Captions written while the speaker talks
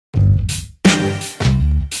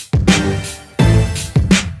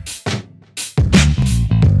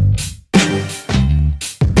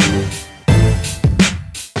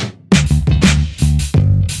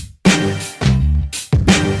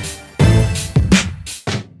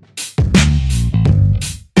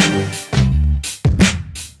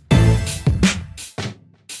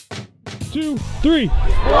2, 3.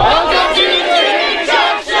 Welcome to the Tim and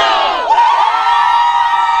Chuck Show!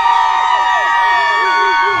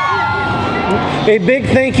 A big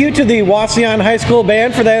thank you to the Wasion High School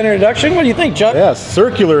band for that introduction. What do you think, Chuck? Yes,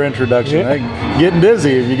 circular introduction. Yeah. Getting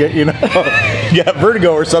dizzy if you get, you got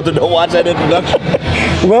vertigo or something. Don't watch that introduction.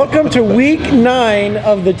 Welcome to week 9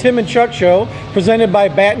 of the Tim and Chuck Show, presented by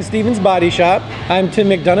Batten Stevens Body Shop. I'm Tim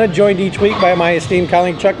McDonough, joined each week by my esteemed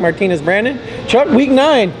colleague Chuck Martinez-Brandon. Chuck, week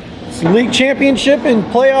 9, it's league championship and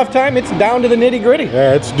playoff time. It's down to the nitty-gritty.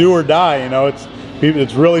 Yeah, it's do or die.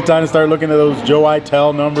 It's really time to start looking at those Joe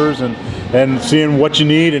Itel numbers and seeing what you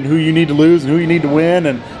need and who you need to lose and who you need to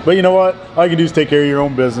win. But you know what? All you can do is take care of your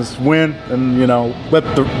own business, win, and let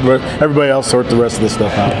everybody else sort the rest of this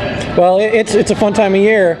stuff out. Well, it's a fun time of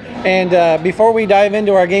year, and before we dive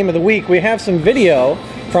into our game of the week, we have some video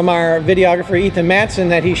from our videographer Ethan Matson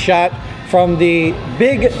that he shot from the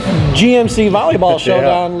big GMC volleyball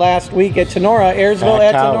showdown last week at Tenora, Ayersville Packed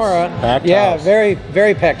at house. Tenora. Packed yeah, house. very,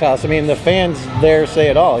 very packed house. I mean, the fans there say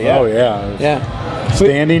it all. Yeah. Oh yeah. Yeah.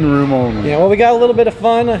 Standing room only. Yeah. Well, we got a little bit of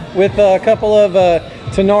fun with a couple of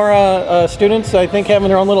Tenora students, I think, having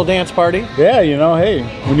their own little dance party. Yeah, hey,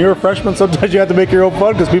 when you're a freshman, sometimes you have to make your own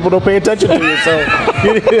fun because people don't pay attention to you. So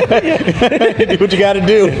you do what you got to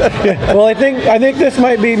do. Well, I think this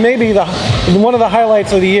might be maybe one of the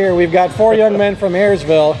highlights of the year. We've got 4 young men from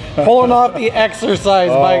Ayersville pulling off the exercise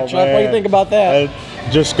bike. Chuck, what do you think about that?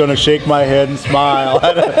 Just gonna shake my head and smile.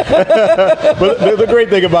 But the great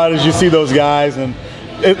thing about it is you see those guys, and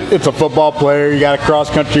it's a football player, you got a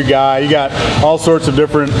cross-country guy, you got all sorts of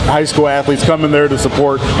different high school athletes coming there to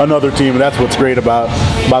support another team, and that's what's great about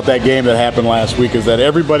that game that happened last week, is that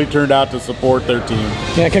everybody turned out to support their team.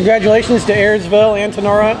 Yeah, congratulations to Ayersville and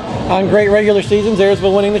Tenora on great regular seasons.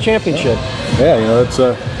 Ayersville winning the championship. Yeah,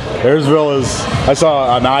 Ayersville is, I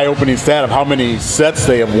saw an eye-opening stat of how many sets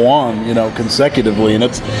they have won, consecutively, and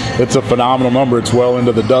it's a phenomenal number. It's well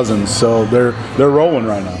into the dozens, so they're rolling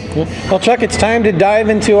right now. Well, Chuck, it's time to dive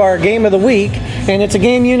into our game of the week, and it's a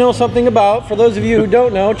game you know something about. For those of you who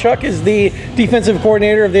don't know, Chuck is the defensive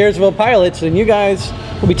coordinator of the Ayersville Pilots, and you guys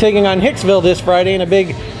will be taking on Hicksville this Friday in a big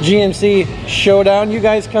GMC showdown. You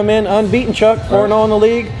guys come in unbeaten, Chuck, 4-0 in the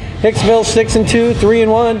league. Hicksville 6-2,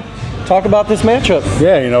 3-1. Talk about this matchup.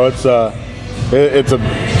 Yeah, it's a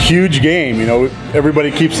huge game.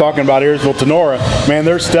 Everybody keeps talking about Ayersville Tenora. Man,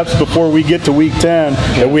 there's steps before we get to week 10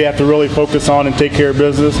 that we have to really focus on and take care of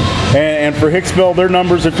business. And for Hicksville, their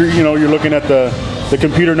numbers, if you're looking at the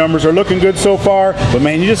computer numbers, are looking good so far. But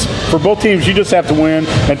man, for both teams, you just have to win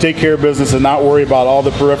and take care of business and not worry about all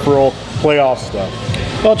the peripheral playoff stuff.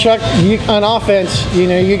 Well, Chuck, on offense,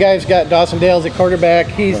 you guys got Dawson Dales at quarterback.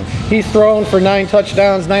 He's thrown for 9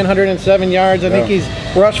 touchdowns, 907 yards. I think he's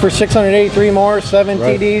rushed for 683 more, 7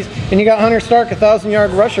 TDs. And you got Hunter Stark,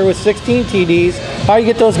 1,000-yard rusher with 16 TDs. How do you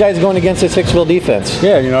get those guys going against this Hicksville defense?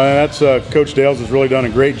 Yeah, and that's Coach Dales has really done a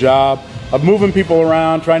great job of moving people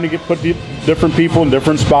around, trying to put different people in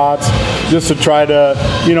different spots, just to try to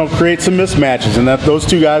create some mismatches. And those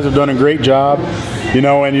two guys have done a great job.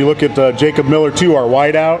 And you look at Jacob Miller too, our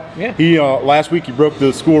wideout. Yeah. He last week he broke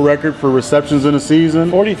the school record for receptions in a season.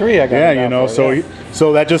 43, I got. Yeah,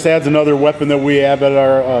 so that just adds another weapon that we have at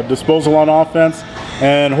our disposal on offense,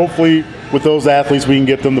 and hopefully with those athletes we can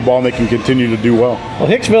get them the ball and they can continue to do well. Well,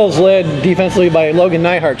 Hicksville's led defensively by Logan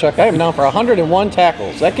Neihart. Chuck, I have him down for 101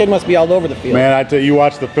 tackles. That kid must be all over the field. Man, I tell you,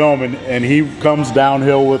 watch the film and he comes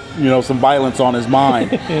downhill with some violence on his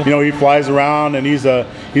mind. He flies around and he's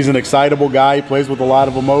an excitable guy. He plays with a lot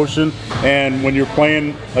of emotion, and when you're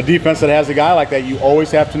playing a defense that has a guy like that, you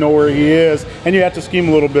always have to know where he is, and you have to scheme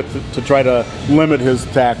a little bit to try to limit his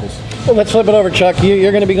tackles. Well, let's flip it over, Chuck.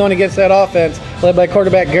 You're going to be going against that offense led by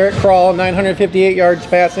quarterback Garrett Krall, 958 yards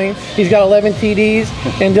passing. He's got 11 TDs,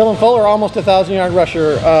 and Dylan Fuller, almost 1,000-yard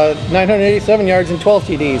rusher, 987 yards and 12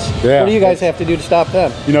 TDs. Yeah. What do you guys have to do to stop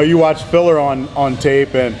them? You watch Fuller on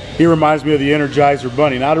tape, and he reminds me of the Energizer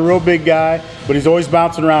Bunny. Not a real big guy, but he's always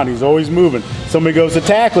bouncing around. He's always moving. Somebody goes to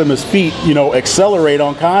tackle him, his feet, accelerate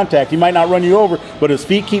on contact. He might not run you over, but his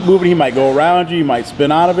feet keep moving. He might go around you. He might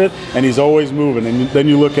spin out of it, and he's always moving. And then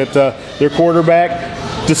you look at their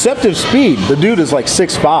quarterback, deceptive speed. The dude is like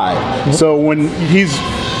 6'5". So when he's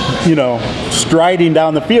striding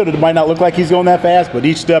down the field, it might not look like he's going that fast, but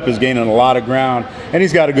each step is gaining a lot of ground, and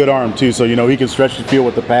he's got a good arm too, so he can stretch the field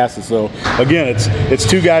with the passes. So again, it's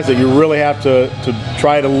two guys that you really have to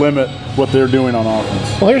try to limit what they're doing on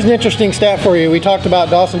offense. Well, here's an interesting stat for you. We talked about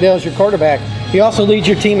Dawson Dale as your quarterback. He also leads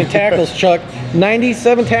your team in tackles, Chuck.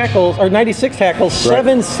 96 tackles,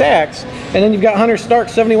 7 sacks, and then you've got Hunter Stark,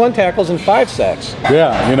 71 tackles and 5 sacks.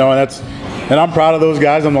 Yeah, and And I'm proud of those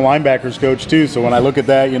guys. I'm the linebackers coach too. So when I look at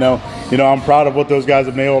that, I'm proud of what those guys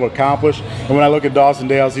have been able to accomplish. And when I look at Dawson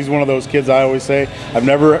Dales, he's one of those kids I always say, I've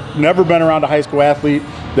never been around a high school athlete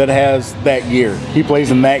that has that gear. He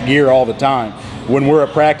plays in that gear all the time. When we're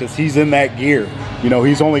at practice, he's in that gear.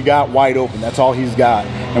 He's only got wide open. That's all he's got.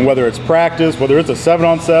 And whether it's practice, whether it's a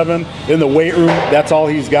 7-on-7, in the weight room, that's all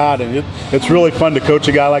he's got. And it's really fun to coach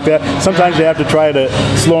a guy like that. Sometimes you have to try to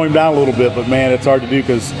slow him down a little bit, but man, it's hard to do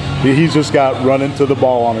because he's just got running to the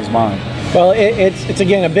ball on his mind. Well, it's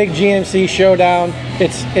again a big GMC showdown.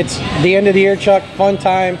 It's the end of the year, Chuck. Fun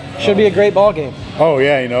time. Should be a great ball game. Oh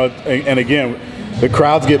yeah, and again, the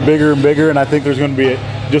crowds get bigger and bigger, and I think there's going to be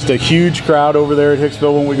just a huge crowd over there at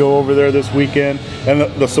Hicksville when we go over there this weekend. And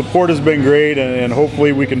the support has been great, and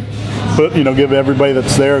hopefully we can give everybody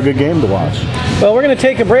that's there a good game to watch. Well, we're going to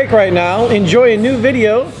take a break right now. Enjoy a new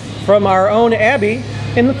video from our own Abby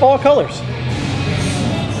in the fall colors.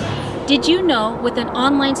 Did you know with an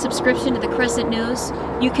online subscription to the Crescent-News,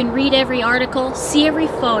 you can read every article, see every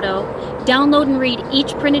photo, download and read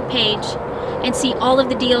each printed page, and see all of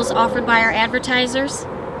the deals offered by our advertisers?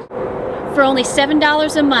 For only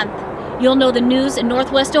 $7 a month, you'll know the news in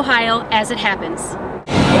Northwest Ohio as it happens.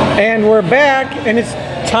 And we're back, and it's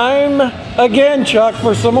time again, Chuck,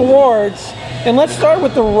 for some awards. And let's start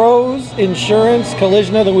with the Rose Insurance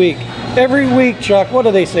Collision of the Week. Every week, Chuck, what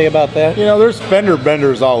do they say about that? There's fender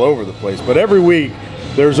benders all over the place, but every week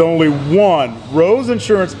there's only one Rose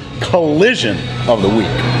Insurance Collision of the Week.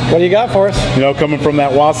 What do you got for us? Coming from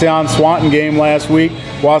that Wauseon-Swanton game last week,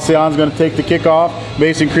 Wauseon's going to take the kickoff.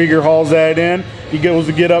 Mason Krieger hauls that in. He goes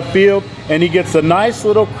to get upfield, and he gets a nice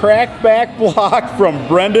little crackback block from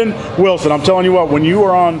Brendan Wilson. I'm telling you what, when you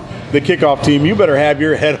are on the kickoff team, you better have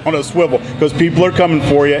your head on a swivel because people are coming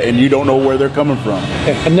for you, and you don't know where they're coming from.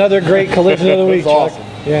 Another great collision of the week, Chuck. Awesome.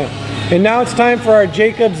 Yeah. And now it's time for our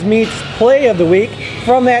Jacobs Meets Play of the Week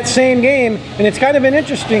from that same game, and it's kind of an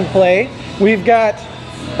interesting play. We've got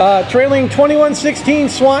trailing 21-16,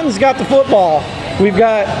 Swanton's got the football. We've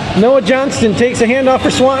got Noah Johnston takes a handoff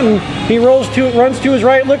for Swanton. He runs to his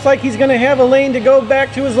right. Looks like he's going to have a lane to go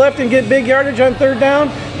back to his left and get big yardage on third down.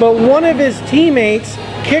 But one of his teammates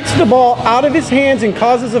kicks the ball out of his hands and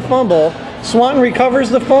causes a fumble. Swanton recovers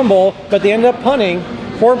the fumble, but they end up punting.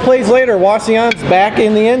 4 plays later, Wauseon's back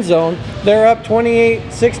in the end zone. They're up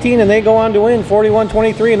 28-16, and they go on to win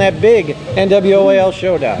 41-23 in that big NWOAL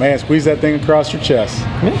showdown. Man, squeeze that thing across your chest.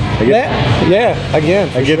 I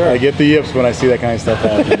get the yips when I see that kind of stuff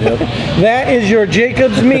happen. Yep. That is your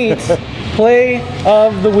Jacobs Meets Play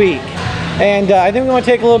of the Week. And I think we want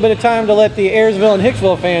to take a little bit of time to let the Ayersville and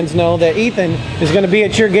Hicksville fans know that Ethan is going to be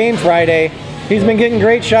at your game Friday. He's been getting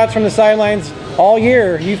great shots from the sidelines all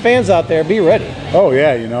year. You fans out there, be ready. Oh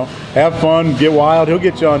yeah, have fun, get wild. He'll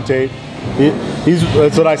get you on tape.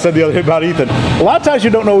 That's what I said the other day about Ethan. A lot of times you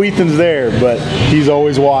don't know Ethan's there, but he's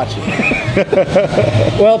always watching.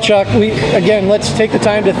 Well, Chuck, let's take the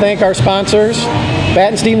time to thank our sponsors,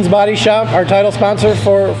 Batt & Stevens Body Shop, our title sponsor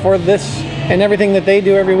for this and everything that they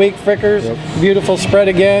do every week. Frickers, beautiful spread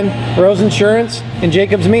again, Rose Insurance, and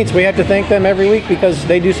Jacobs Meats. We have to thank them every week because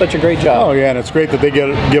they do such a great job. Oh yeah, and it's great that they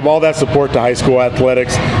give all that support to high school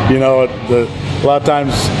athletics. A lot of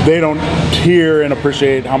times they don't hear and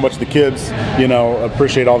appreciate how much the kids,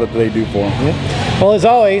 appreciate all that they do for them. Yeah. Well, as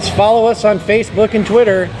always, follow us on Facebook and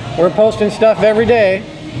Twitter. We're posting stuff every day.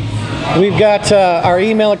 We've got our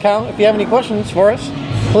email account. If you have any questions for us,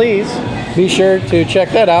 please be sure to check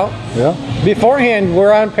that out. Yeah. Beforehand,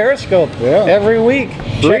 we're on Periscope every week.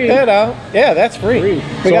 Check that out. Yeah, that's free.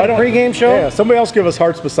 We got a pregame show. Yeah, somebody else give us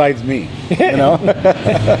hearts besides me.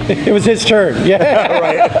 It was his turn. Yeah.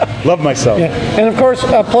 Right. Love myself. Yeah. And of course,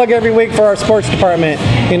 a plug every week for our sports department.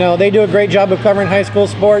 They do a great job of covering high school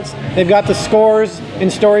sports. They've got the scores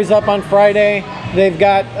and stories up on Friday. They've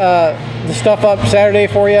got the stuff up Saturday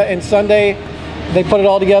for you, and Sunday they put it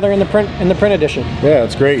all together in the print edition. Yeah,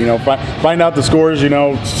 it's great. Find out the scores,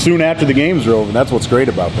 soon after the games are over. That's what's great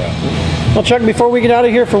about that. Well, Chuck, before we get out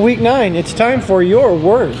of here for week 9, it's time for your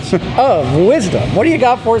words of wisdom. What do you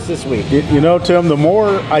got for us this week? Tim, the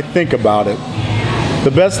more I think about it,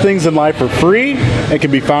 the best things in life are free and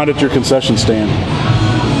can be found at your concession stand.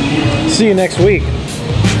 See you next week.